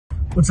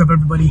What's up,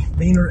 everybody?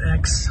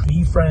 VaynerX,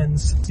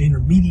 VeeFriends,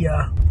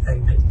 VaynerMedia,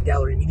 and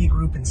Gallery Media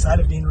Group inside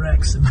of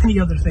VaynerX, and many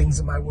other things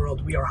in my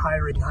world. We are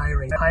hiring.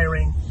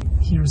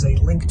 Here's a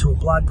link to a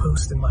blog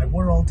post in my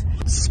world,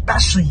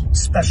 especially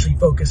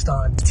focused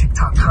on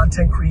TikTok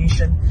content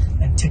creation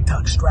and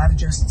TikTok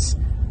strategists.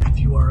 If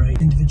you are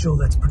an individual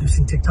that's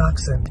producing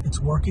TikToks and it's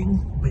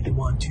working, but you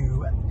want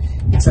to,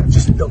 instead of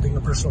just building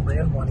a personal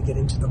brand, want to get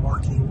into the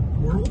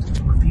marketing world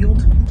or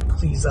field,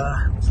 please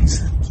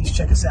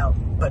check us out.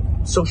 But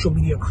social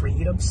media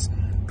creatives,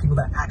 people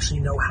that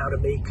actually know how to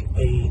make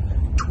a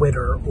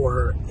Twitter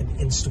or an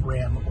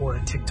Instagram or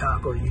a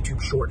TikTok or a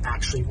YouTube short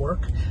actually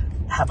work,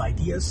 have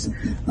ideas,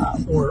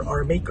 or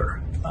are a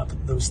maker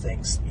of those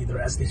things, either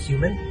as the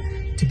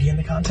human to be in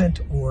the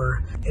content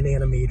or an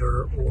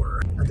animator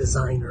or a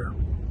designer.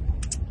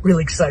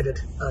 Really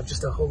excited.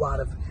 Just a whole lot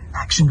of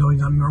action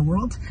going on in our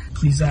world.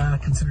 Please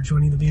consider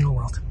joining the Vayner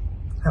world.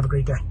 Have a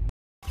great day.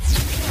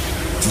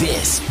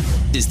 This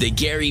is the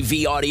Gary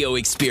V Audio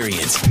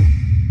Experience.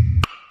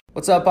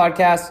 What's up,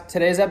 podcast?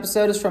 Today's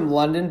episode is from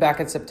London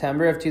back in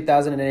September of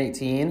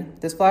 2018.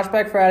 This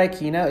Flashback Friday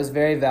keynote is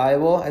very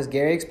valuable as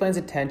Gary explains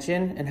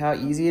attention and how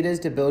easy it is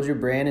to build your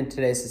brand in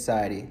today's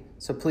society.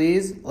 So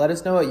please let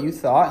us know what you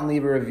thought and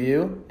leave a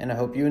review, and I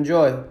hope you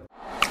enjoy.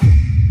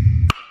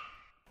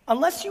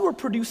 Unless you are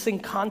producing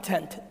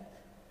content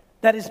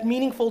that is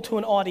meaningful to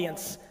an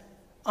audience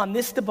on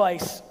this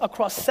device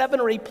across 7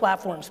 or 8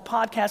 platforms,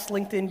 podcast,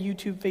 LinkedIn,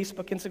 YouTube,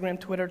 Facebook, Instagram,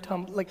 Twitter,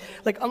 Tumblr,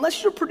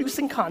 unless you're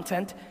producing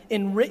content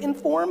in written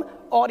form,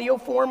 audio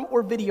form,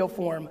 or video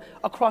form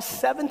across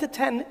 7 to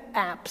 10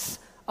 apps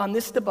on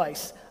this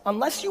device,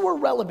 unless you are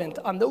relevant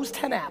on those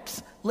 10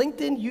 apps,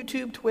 LinkedIn,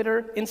 YouTube,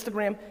 Twitter,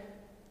 Instagram,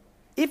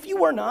 if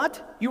you are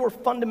not, you are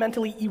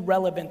fundamentally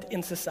irrelevant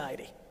in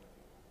society.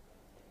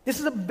 This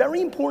is a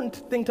very important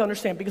thing to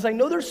understand because I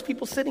know there's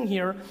people sitting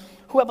here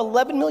who have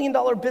 $11 million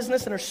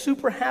business and are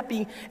super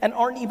happy and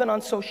aren't even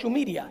on social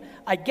media.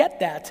 I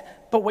get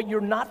that, but what you're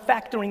not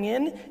factoring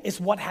in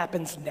is what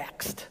happens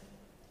next.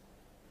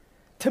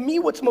 To me,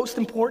 what's most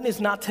important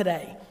is not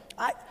today.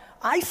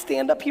 I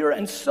stand up here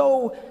and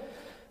so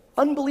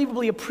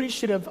unbelievably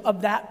appreciative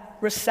of that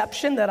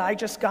reception that I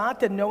just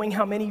got and knowing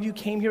how many of you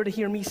came here to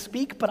hear me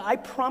speak, but I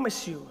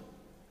promise you,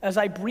 as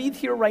I breathe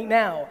here right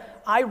now,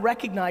 I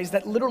recognize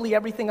that literally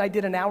everything I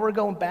did an hour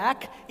ago and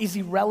back is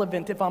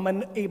irrelevant if I'm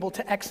unable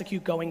to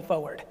execute going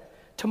forward.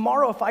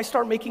 Tomorrow, if I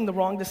start making the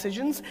wrong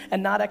decisions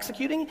and not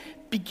executing,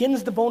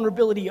 begins the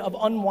vulnerability of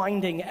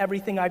unwinding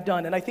everything I've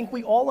done. And I think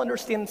we all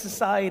understand in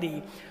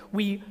society,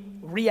 we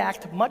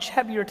react much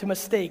heavier to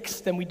mistakes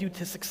than we do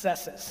to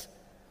successes.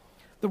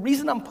 The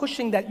reason I'm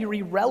pushing that you're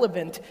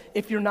irrelevant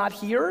if you're not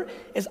here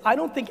is I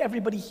don't think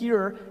everybody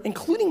here,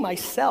 including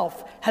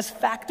myself, has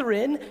factored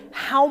in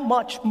how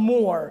much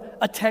more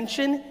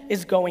attention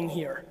is going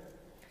here.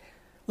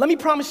 Let me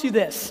promise you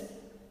this.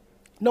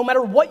 No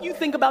matter what you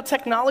think about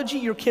technology,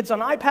 your kids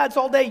on iPads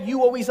all day,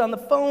 you always on the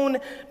phone,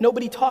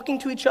 nobody talking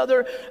to each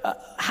other,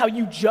 how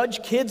you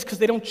judge kids because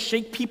they don't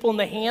shake people in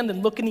the hand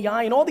and look in the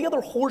eye, and all the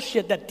other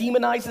horseshit that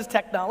demonizes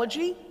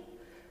technology,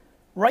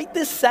 right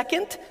this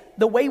second,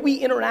 the way we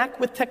interact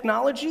with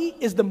technology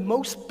is the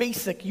most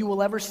basic you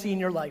will ever see in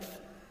your life.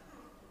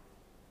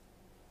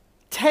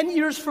 10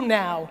 years from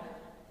now,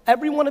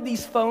 every one of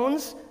these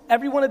phones,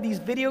 every one of these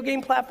video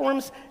game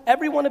platforms,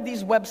 every one of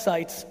these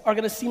websites are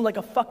gonna seem like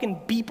a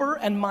fucking beeper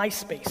and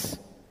MySpace.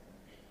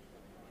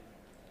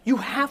 You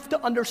have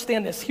to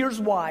understand this.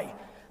 Here's why.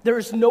 There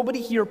is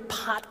nobody here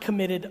pot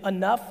committed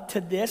enough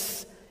to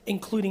this,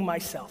 including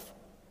myself.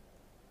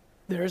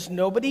 There is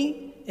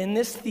nobody in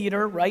this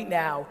theater right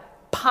now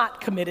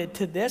pot committed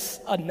to this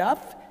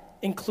enough,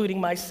 including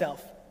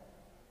myself.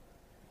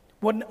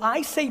 When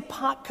I say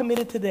pot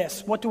committed to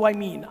this, what do I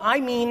mean?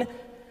 I mean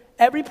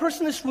every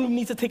person in this room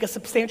needs to take a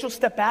substantial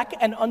step back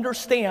and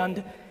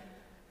understand,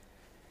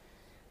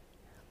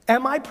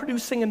 am I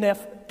producing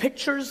enough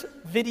pictures,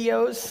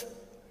 videos,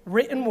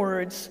 written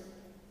words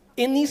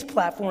in these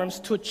platforms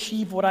to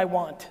achieve what I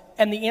want?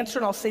 And the answer,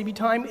 and I'll save you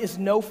time, is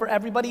no for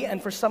everybody.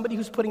 And for somebody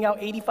who's putting out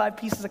 85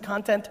 pieces of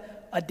content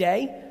a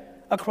day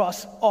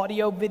across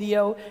audio,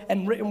 video,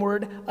 and written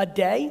word a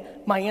day,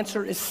 my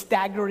answer is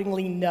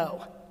staggeringly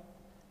no.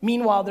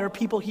 Meanwhile, there are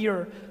people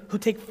here who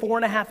take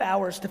 4.5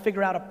 hours to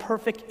figure out a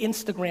perfect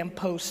Instagram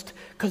post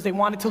because they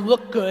want it to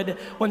look good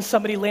when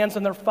somebody lands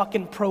on their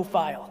fucking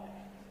profile.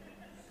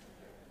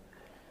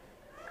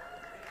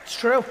 It's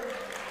true.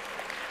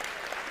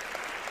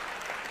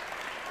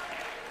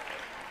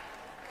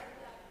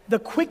 The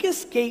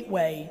quickest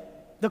gateway,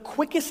 the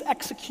quickest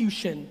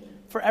execution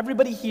for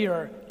everybody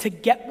here to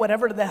get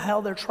whatever the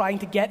hell they're trying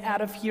to get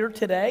out of here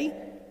today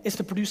is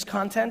to produce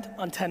content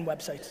on 10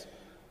 websites.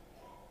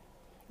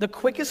 The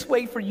quickest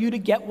way for you to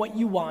get what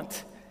you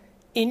want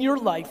in your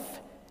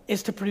life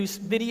is to produce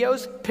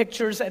videos,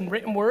 pictures, and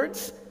written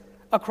words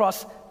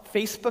across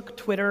Facebook,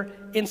 Twitter,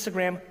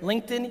 Instagram,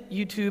 LinkedIn,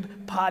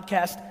 YouTube,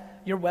 podcast,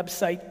 your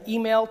website,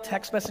 email,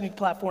 text messaging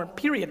platform,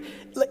 period.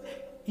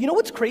 You know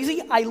what's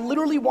crazy? I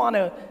literally want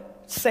to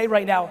say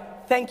right now,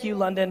 thank you,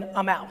 London,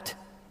 I'm out.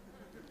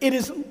 It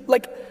is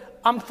like,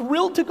 I'm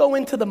thrilled to go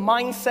into the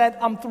mindset.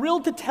 I'm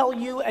thrilled to tell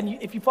you,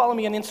 and if you follow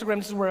me on Instagram,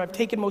 this is where I've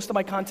taken most of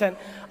my content.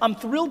 I'm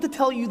thrilled to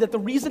tell you that the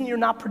reason you're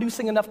not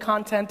producing enough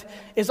content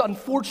is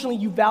unfortunately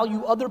you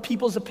value other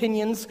people's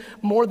opinions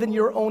more than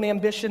your own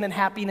ambition and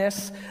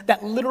happiness.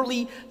 That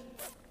literally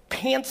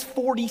Pants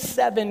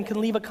 47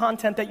 can leave a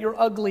content that you're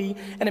ugly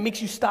and it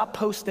makes you stop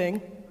posting.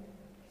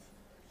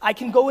 I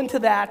can go into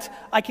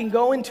that. I can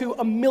go into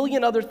a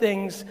million other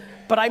things,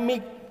 but I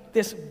make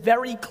this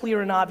very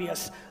clear and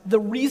obvious. The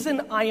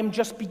reason I am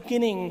just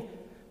beginning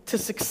to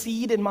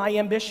succeed in my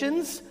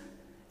ambitions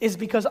is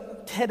because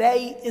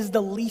today is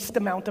the least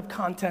amount of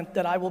content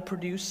that I will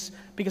produce,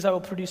 because I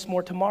will produce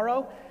more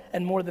tomorrow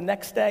and more the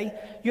next day.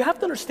 You have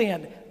to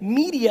understand,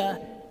 media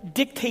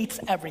dictates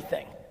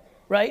everything,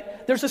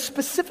 right? There's a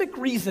specific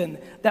reason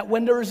that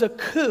when there is a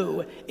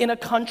coup in a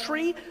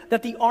country,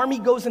 that the army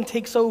goes and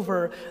takes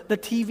over the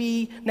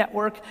TV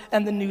network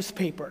and the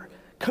newspaper.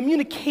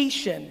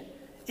 Communication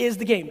is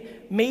the game.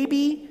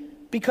 Maybe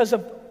because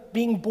of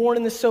being born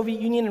in the Soviet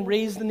Union and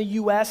raised in the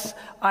US,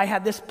 I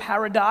had this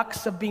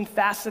paradox of being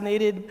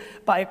fascinated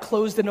by a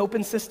closed and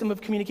open system of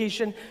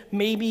communication.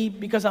 Maybe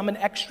because I'm an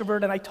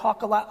extrovert and I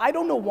talk a lot. I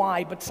don't know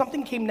why, but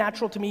something came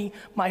natural to me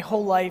my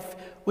whole life,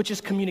 which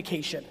is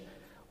communication.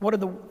 What are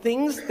the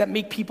things that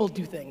make people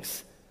do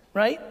things,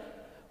 right?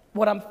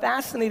 What I'm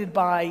fascinated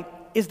by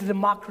is the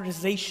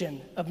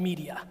democratization of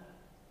media.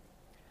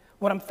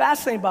 What I'm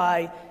fascinated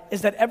by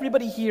is that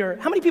everybody here,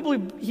 how many people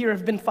here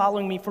have been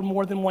following me for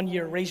more than 1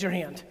 year? Raise your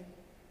hand.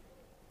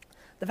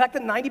 The fact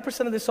that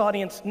 90% of this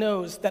audience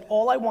knows that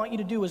all I want you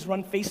to do is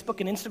run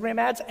Facebook and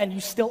Instagram ads and you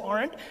still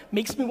aren't,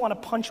 makes me want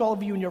to punch all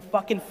of you in your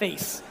fucking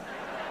face.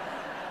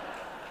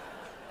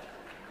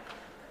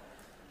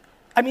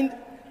 I mean,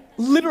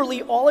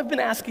 literally all I've been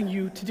asking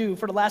you to do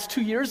for the last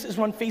 2 years is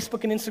run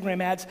Facebook and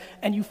Instagram ads,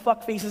 and you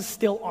fuckfaces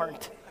still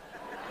aren't.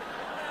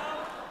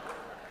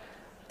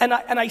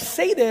 And I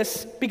say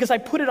this because I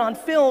put it on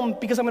film,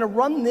 because I'm gonna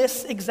run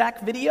this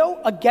exact video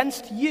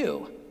against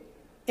you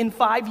in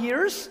 5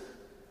 years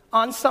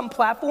on some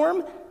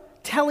platform,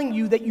 telling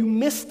you that you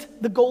missed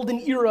the golden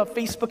era of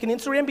Facebook and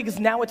Instagram because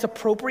now it's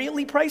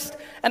appropriately priced.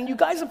 And you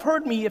guys have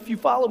heard me, if you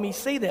follow me,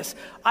 say this.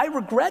 I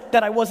regret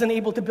that I wasn't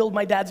able to build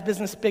my dad's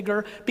business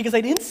bigger because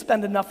I didn't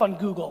spend enough on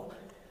Google.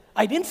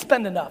 I didn't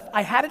spend enough.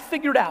 I had it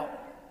figured out.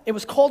 It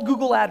was called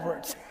Google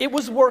AdWords. It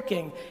was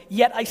working,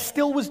 yet I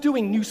still was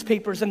doing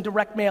newspapers and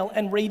direct mail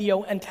and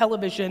radio and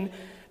television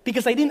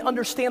because I didn't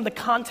understand the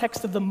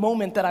context of the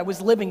moment that I was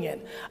living in.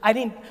 I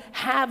didn't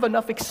have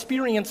enough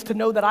experience to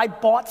know that I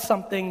bought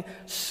something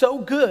so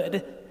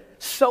good,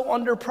 so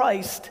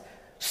underpriced,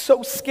 so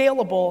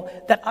scalable,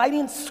 that I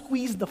didn't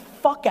squeeze the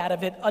fuck out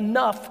of it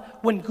enough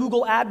when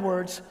Google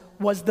AdWords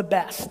was the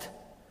best.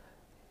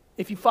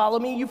 If you follow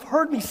me, you've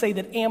heard me say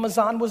that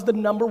Amazon was the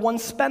 #1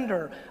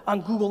 spender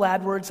on Google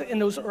AdWords in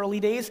those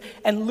early days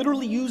and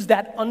literally used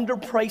that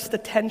underpriced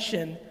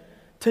attention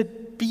to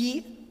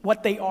be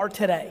what they are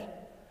today.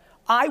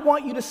 I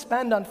want you to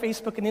spend on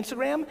Facebook and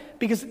Instagram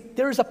because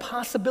there is a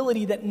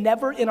possibility that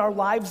never in our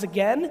lives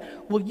again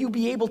will you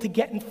be able to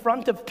get in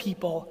front of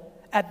people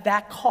at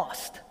that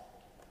cost.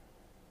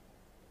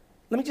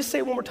 Let me just say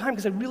it one more time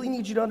because I really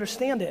need you to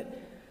understand it.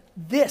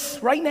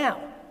 This, right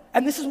now,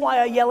 and this is why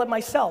I yell at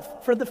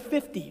myself, for the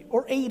 $50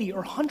 or $80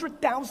 or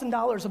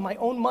 $100,000 of my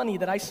own money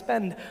that I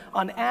spend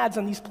on ads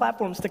on these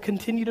platforms to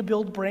continue to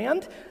build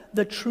brand,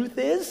 the truth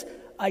is,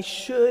 I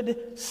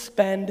should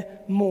spend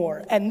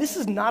more. And this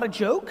is not a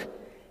joke.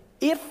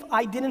 If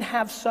I didn't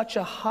have such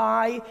a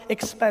high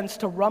expense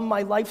to run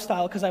my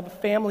lifestyle because I have a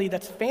family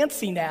that's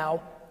fancy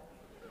now,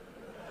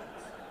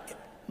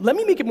 let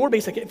me make it more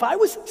basic. If I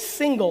was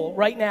single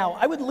right now,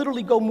 I would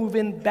literally go move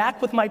in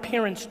back with my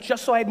parents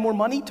just so I had more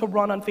money to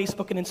run on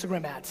Facebook and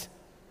Instagram ads.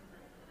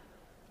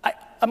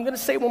 I'm gonna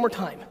say it one more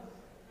time.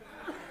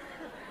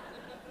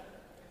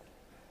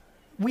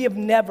 We have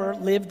never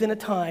lived in a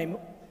time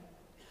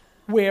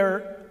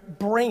where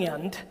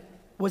brand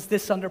was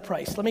this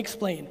underpriced. Let me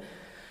explain.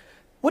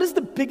 What is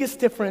the biggest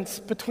difference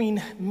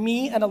between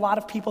me and a lot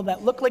of people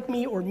that look like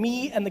me, or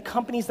me and the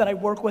companies that I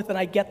work with and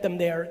I get them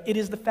there? It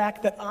is the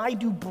fact that I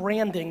do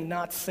branding,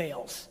 not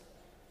sales.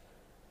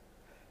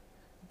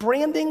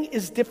 Branding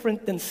is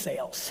different than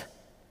sales.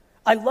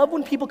 I love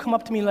when people come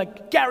up to me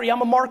like, Gary,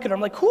 I'm a marketer.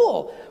 I'm like,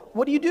 cool,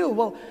 what do you do?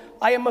 Well,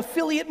 I am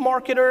affiliate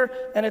marketer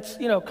and it's,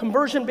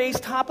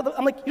 conversion-based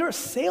I'm like, you're a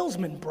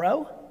salesman,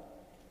 bro.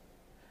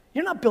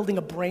 You're not building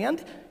a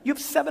brand. You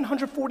have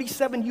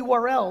 747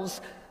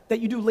 URLs that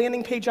you do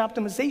landing page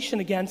optimization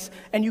against,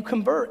 and you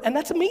convert, and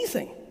that's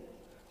amazing.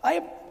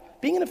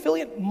 Being an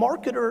affiliate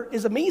marketer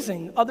is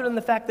amazing, other than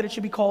the fact that it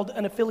should be called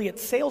an affiliate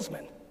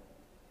salesman.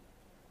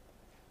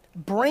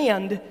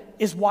 Brand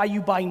is why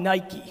you buy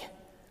Nike.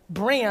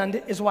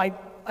 Brand is why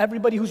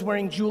everybody who's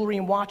wearing jewelry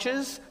and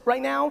watches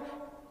right now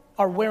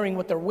are wearing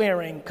what they're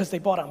wearing because they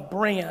bought on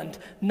brand,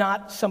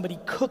 not somebody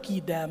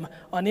cookied them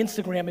on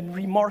Instagram and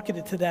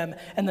remarketed to them,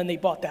 and then they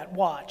bought that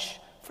watch,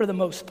 for the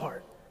most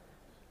part.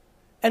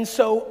 And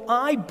so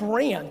I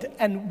brand,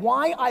 and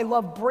why I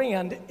love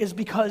brand is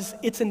because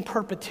it's in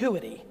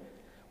perpetuity.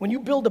 When you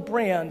build a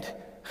brand,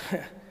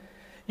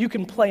 you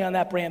can play on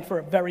that brand for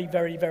a very,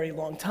 very, very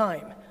long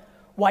time.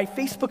 Why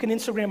Facebook and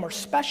Instagram are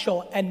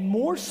special, and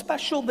more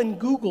special than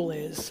Google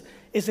is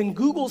in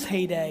Google's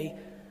heyday,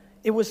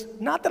 it was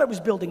not that I was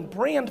building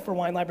brand for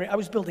Wine Library, I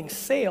was building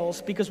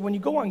sales, because when you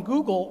go on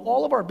Google,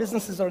 all of our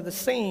businesses are the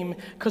same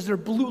because they're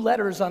blue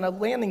letters on a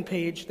landing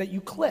page that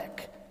you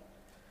click.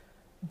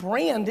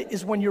 Brand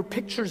is when your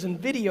pictures and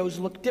videos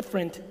look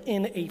different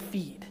in a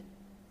feed.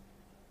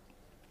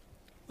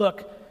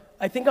 Look,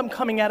 I think I'm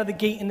coming out of the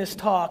gate in this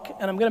talk,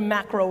 and I'm gonna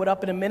macro it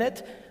up in a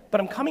minute,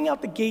 but I'm coming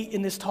out the gate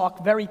in this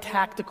talk very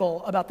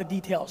tactical about the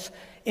details.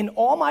 In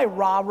all my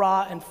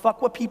rah-rah and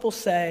fuck what people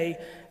say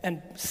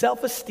and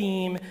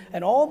self-esteem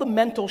and all the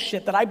mental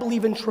shit that I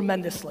believe in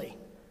tremendously,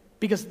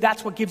 because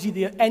that's what gives you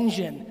the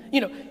engine.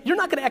 You know, you're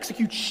not gonna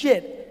execute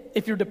shit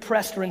if you're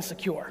depressed or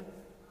insecure.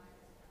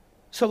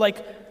 So like,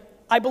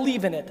 I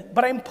believe in it,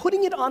 but I'm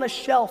putting it on a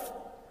shelf,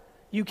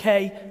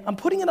 UK. I'm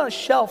putting it on a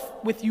shelf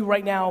with you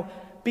right now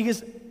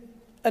because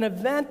an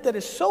event that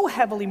is so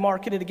heavily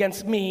marketed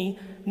against me,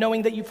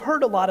 knowing that you've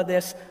heard a lot of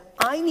this,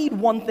 I need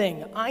one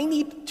thing. I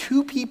need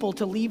 2 people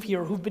to leave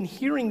here who've been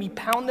hearing me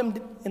pound them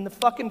in the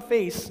fucking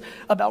face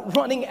about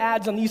running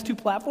ads on these 2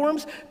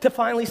 platforms to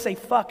finally say,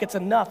 fuck, it's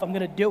enough, I'm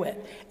gonna do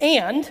it.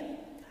 And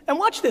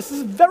watch this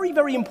is very,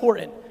 very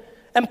important.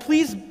 And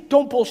please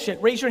don't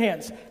bullshit, raise your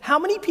hands. How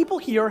many people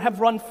here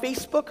have run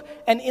Facebook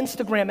and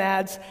Instagram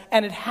ads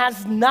and it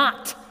has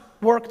not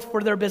worked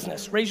for their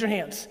business? Raise your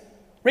hands.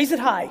 Raise it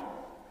high.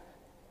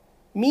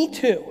 Me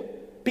too,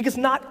 because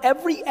not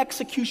every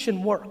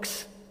execution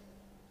works.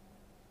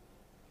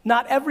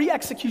 Not every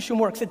execution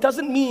works. It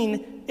doesn't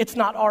mean it's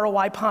not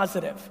ROI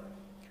positive.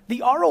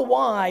 The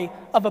ROI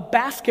of a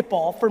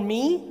basketball for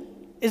me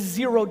is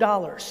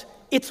 $0.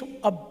 It's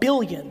 $1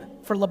 billion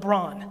for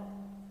LeBron.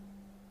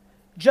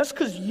 Just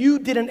because you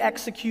didn't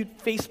execute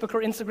Facebook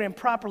or Instagram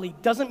properly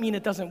doesn't mean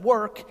it doesn't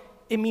work.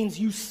 It means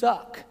you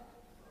suck.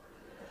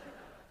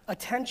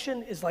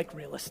 Attention is like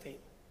real estate.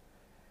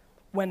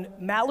 When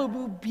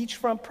Malibu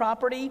beachfront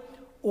property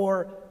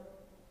or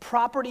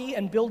property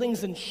and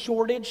buildings in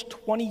shortage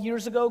 20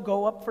 years ago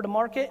go up for the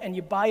market and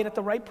you buy it at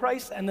the right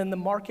price and then the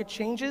market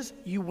changes,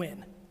 you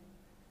win.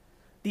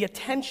 The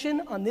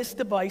attention on this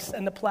device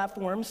and the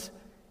platforms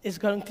is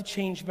going to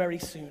change very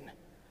soon.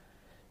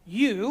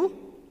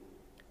 You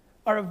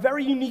are a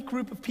very unique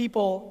group of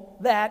people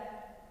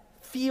that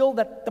feel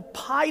that the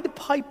Pied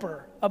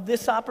Piper of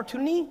this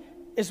opportunity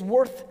is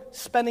worth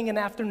spending an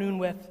afternoon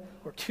with,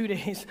 or 2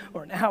 days,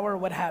 or an hour,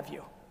 what have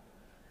you.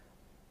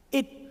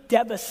 It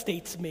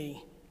devastates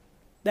me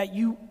that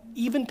you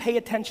even pay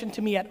attention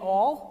to me at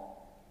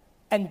all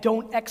and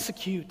don't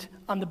execute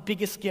on the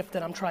biggest gift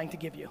that I'm trying to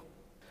give you.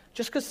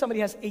 Just because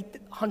somebody has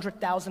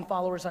 800,000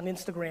 followers on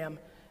Instagram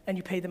and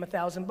you pay them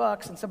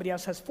 $1,000 and somebody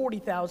else has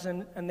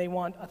 40,000 and they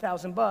want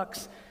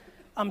 $1,000,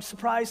 I'm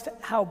surprised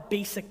how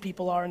basic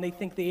people are and they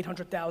think the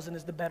 800,000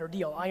 is the better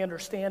deal. I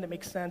understand, it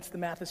makes sense, the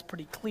math is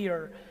pretty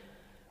clear,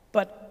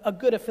 but a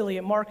good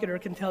affiliate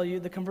marketer can tell you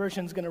the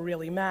conversion is going to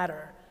really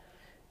matter.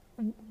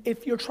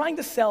 If you're trying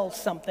to sell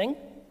something,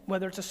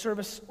 whether it's a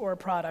service or a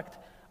product,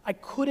 I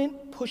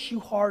couldn't push you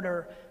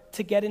harder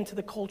to get into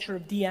the culture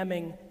of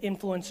DMing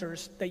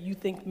influencers that you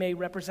think may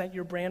represent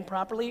your brand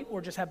properly or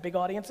just have big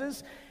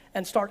audiences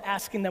and start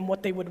asking them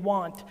what they would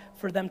want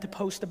for them to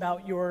post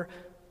about your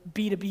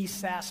B2B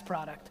SaaS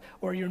product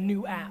or your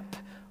new app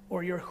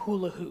or your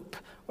hula hoop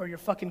or your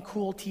fucking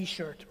cool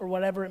t-shirt or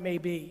whatever it may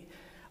be.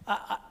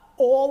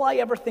 All I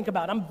ever think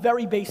about, I'm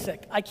very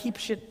basic. I keep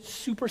shit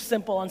super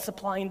simple on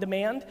supply and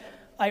demand.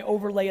 I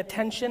overlay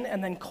attention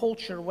and then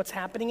culture, what's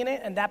happening in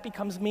it, and that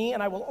becomes me,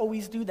 and I will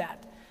always do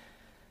that.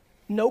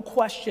 No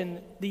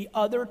question, the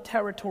other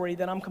territory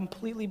that I'm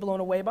completely blown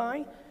away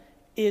by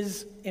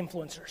is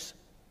influencers.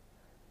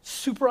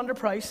 Super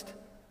underpriced,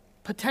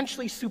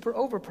 potentially super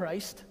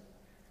overpriced,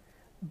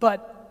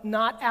 but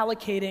not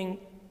allocating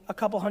a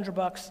couple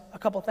 $100, a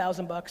couple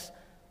 $1,000,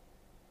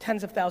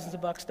 tens of thousands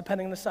of bucks,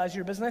 depending on the size of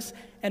your business,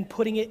 and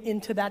putting it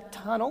into that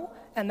tunnel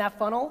and that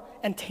funnel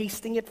and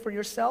tasting it for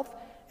yourself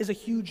is a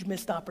huge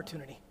missed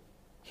opportunity.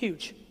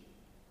 Huge.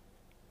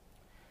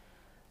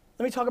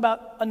 Let me talk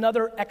about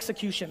another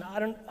execution.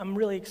 I'm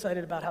really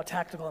excited about how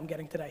tactical I'm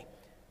getting today.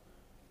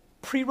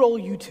 Pre-roll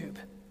YouTube.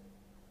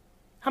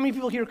 How many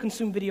people here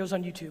consume videos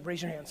on YouTube?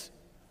 Raise your hands.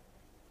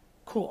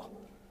 Cool.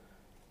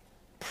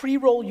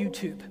 Pre-roll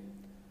YouTube.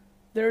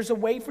 There's a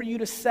way for you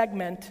to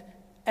segment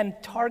and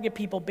target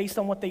people based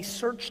on what they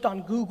searched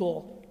on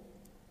Google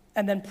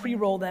and then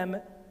pre-roll them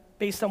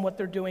based on what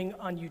they're doing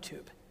on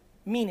YouTube.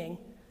 Meaning,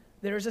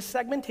 there's a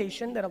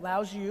segmentation that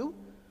allows you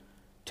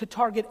to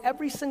target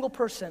every single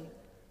person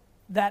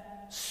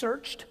that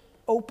searched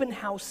open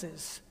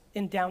houses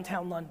in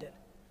downtown London.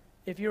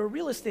 If you're a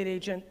real estate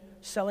agent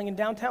selling in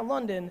downtown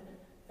London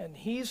and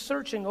he's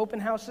searching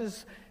open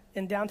houses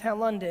in downtown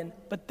London,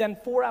 but then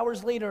 4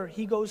 hours later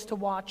he goes to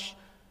watch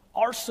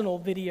Arsenal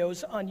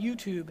videos on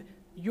YouTube,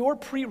 your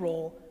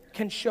pre-roll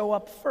can show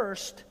up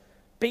first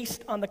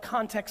based on the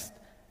context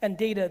and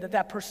data that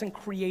that person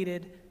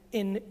created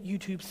in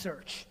YouTube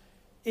search.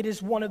 It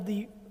is one of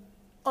the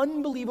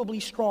unbelievably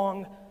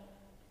strong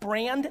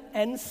brand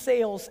and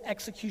sales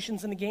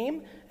executions in the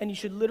game, and you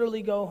should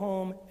literally go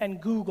home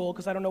and Google,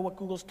 because I don't know what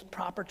Google's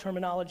proper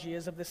terminology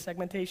is of this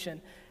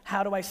segmentation.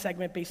 How do I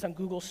segment based on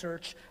Google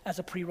search as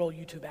a pre-roll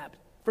YouTube ad?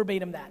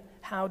 Verbatim that.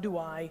 How do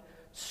I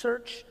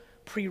search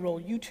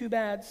pre-roll YouTube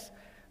ads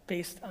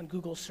based on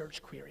Google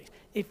search queries?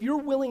 If you're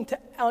willing to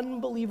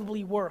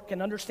unbelievably work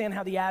and understand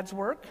how the ads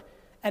work,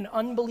 and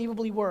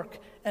unbelievably work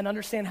and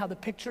understand how the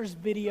pictures,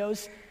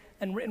 videos,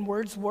 and written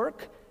words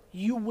work,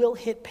 you will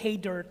hit pay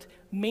dirt,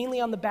 mainly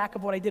on the back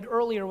of what I did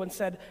earlier when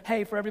said,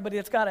 hey, for everybody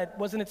that's got it,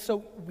 wasn't it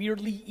so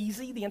weirdly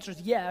easy? The answer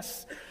is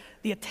yes.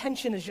 The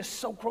attention is just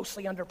so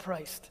grossly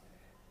underpriced,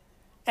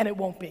 and it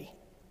won't be.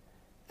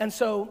 And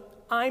so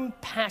I'm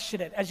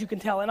passionate, as you can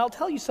tell, and I'll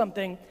tell you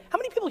something. How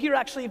many people here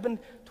actually have been,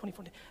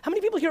 2014, how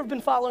many people here have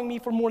been following me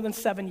for more than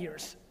 7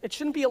 years? It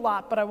shouldn't be a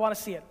lot, but I want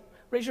to see it.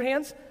 Raise your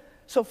hands.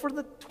 So for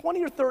the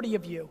 20 or 30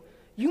 of you,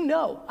 you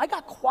know I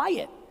got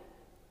quiet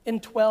in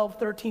 12,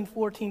 13,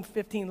 14,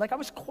 15. Like, I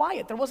was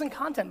quiet. There wasn't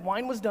content.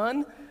 Wine was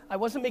done. I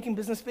wasn't making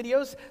business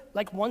videos.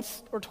 Like,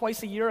 once or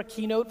twice a year, a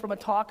keynote from a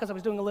talk, because I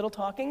was doing a little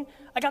talking.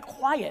 I got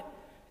quiet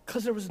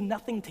because there was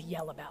nothing to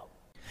yell about.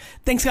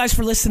 Thanks, guys,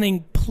 for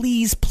listening.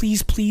 Please,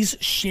 please, please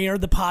share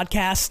the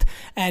podcast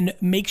and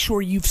make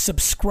sure you've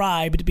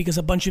subscribed, because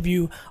a bunch of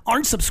you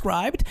aren't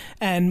subscribed.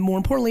 And more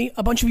importantly,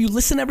 a bunch of you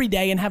listen every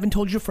day and haven't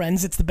told your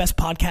friends it's the best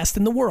podcast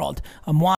in the world.